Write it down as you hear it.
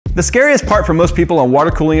The scariest part for most people on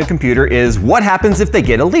water cooling a computer is what happens if they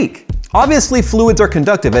get a leak. Obviously, fluids are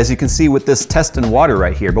conductive, as you can see with this test in water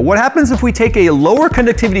right here. But what happens if we take a lower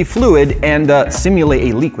conductivity fluid and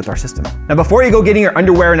simulate a leak with our system? Now, before you go getting your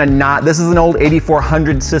underwear in a knot, this is an old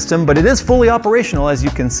 8400 system, but it is fully operational, as you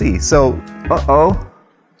can see. So,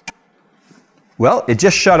 well, it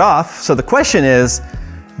just shut off. So the question is,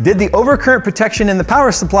 did the overcurrent protection in the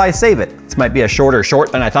power supply save it? This might be a shorter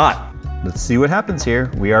short than I thought. Let's see what happens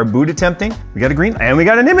here. We are boot attempting. We got a green and we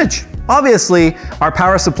got an image. Obviously, our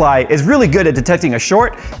power supply is really good at detecting a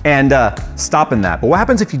short and stopping that. But what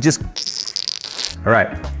happens if you just... All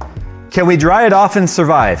right. Can we dry it off and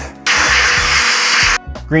survive?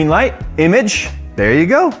 Green light, image, there you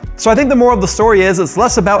go. So I think the moral of the story is it's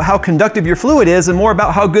less about how conductive your fluid is and more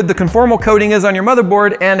about how good the conformal coating is on your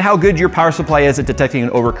motherboard and how good your power supply is at detecting an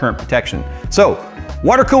overcurrent protection. So,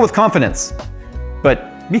 water cool with confidence,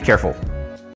 but be careful.